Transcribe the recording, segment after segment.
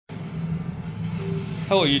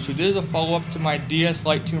Hello YouTube, this is a follow-up to my DS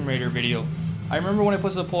Lite Tomb Raider video. I remember when I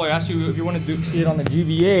posted the poll, I asked you if you want to see it on the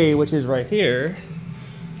GBA, which is right here.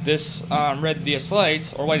 This red DS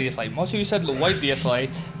Lite, or white DS Lite. Most of you said the white DS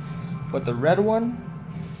Lite, but the red one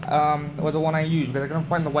was the one I used because I couldn't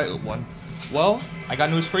find the white one. Well, I got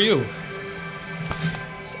news for you.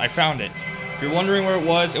 I found it. If you're wondering where it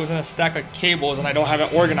was in a stack of cables and I don't have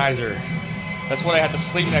an organizer. That's what I had to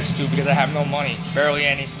sleep next to because I have no money. Barely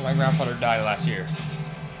any since my grandfather died last year.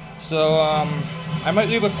 So, I might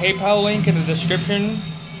leave a PayPal link in the description.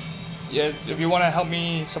 Yeah, if you want to help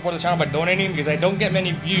me support the channel by donating, because I don't get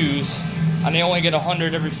many views, and I only get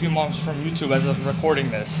 100 every few months from YouTube as of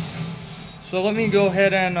recording this. So let me go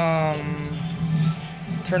ahead and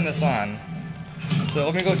turn this on. So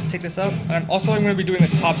let me go take this out. And also I'm going to be doing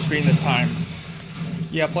the top screen this time.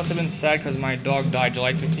 Yeah, plus I've been sad because my dog died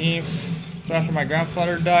July 15th. So after my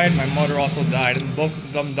grandfather died, my mother also died, and both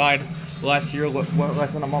of them died last year,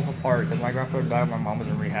 less than a month apart, because my grandfather died when my mom was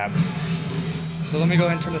in rehab. So let me go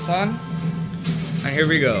ahead and turn this on, and here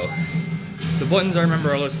we go. The buttons, I remember,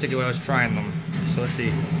 are a little sticky when I was trying them, so let's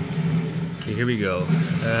see. Okay, here we go.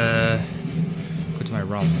 Go to my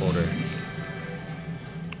ROM folder.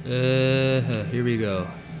 Here we go.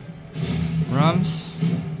 ROMs.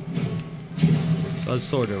 So let's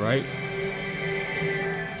sort it, right?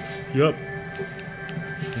 Yep.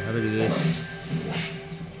 How to do this?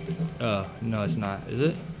 Oh, no, it's not. Is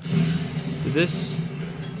it? Is this?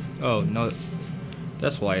 Oh, no.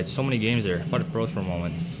 That's why. It's so many games there. I thought it froze for a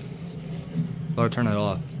moment. I'll turn it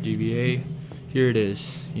off. GBA. Here it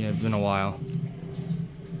is. Yeah, it's been a while.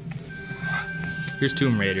 Here's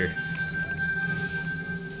Tomb Raider.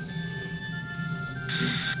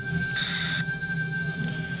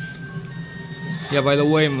 Yeah, by the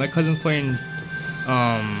way, my cousin's playing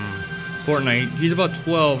Fortnite. He's about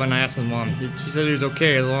 12, and I asked his mom. She said he was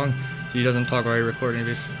okay as long as he doesn't talk while he's recording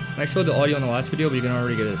it. I showed the audio in the last video, but you can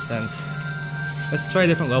already get a sense. Let's try a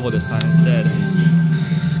different level this time instead.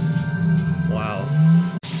 Wow.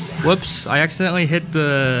 Whoops! I accidentally hit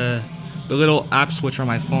the little app switch on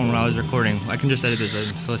my phone when I was recording. I can just edit this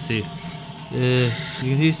in, so let's see. You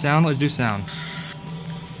can see sound. Let's do sound.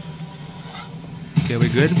 Okay, we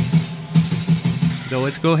good? So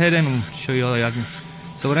let's go ahead and show you all the other.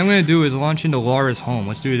 So what I'm going to do is launch into Laura's home.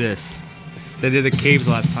 Let's do this. They did the caves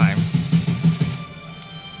last time.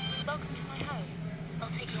 Welcome to my home. I'll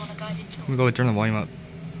take you on a guided tour. Let me go and turn the volume up.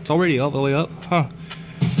 It's already up, all the way up. Huh.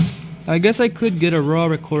 I guess I could get a raw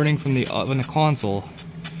recording from the console.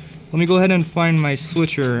 Let me go ahead and find my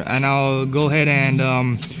switcher, and I'll go ahead and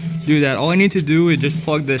do that. All I need to do is just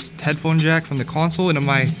plug this headphone jack from the console into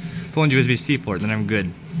my phone's USB-C port, then I'm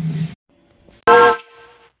good.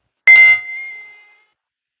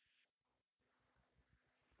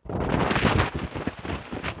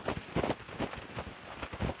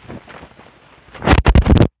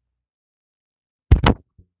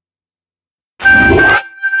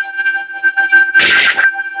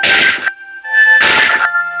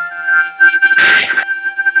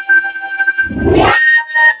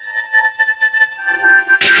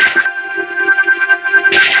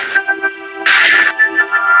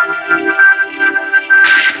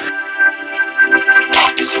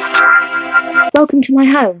 Welcome to my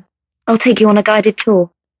home. I'll take you on a guided tour.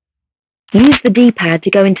 Use the D-pad to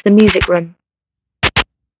go into the music room.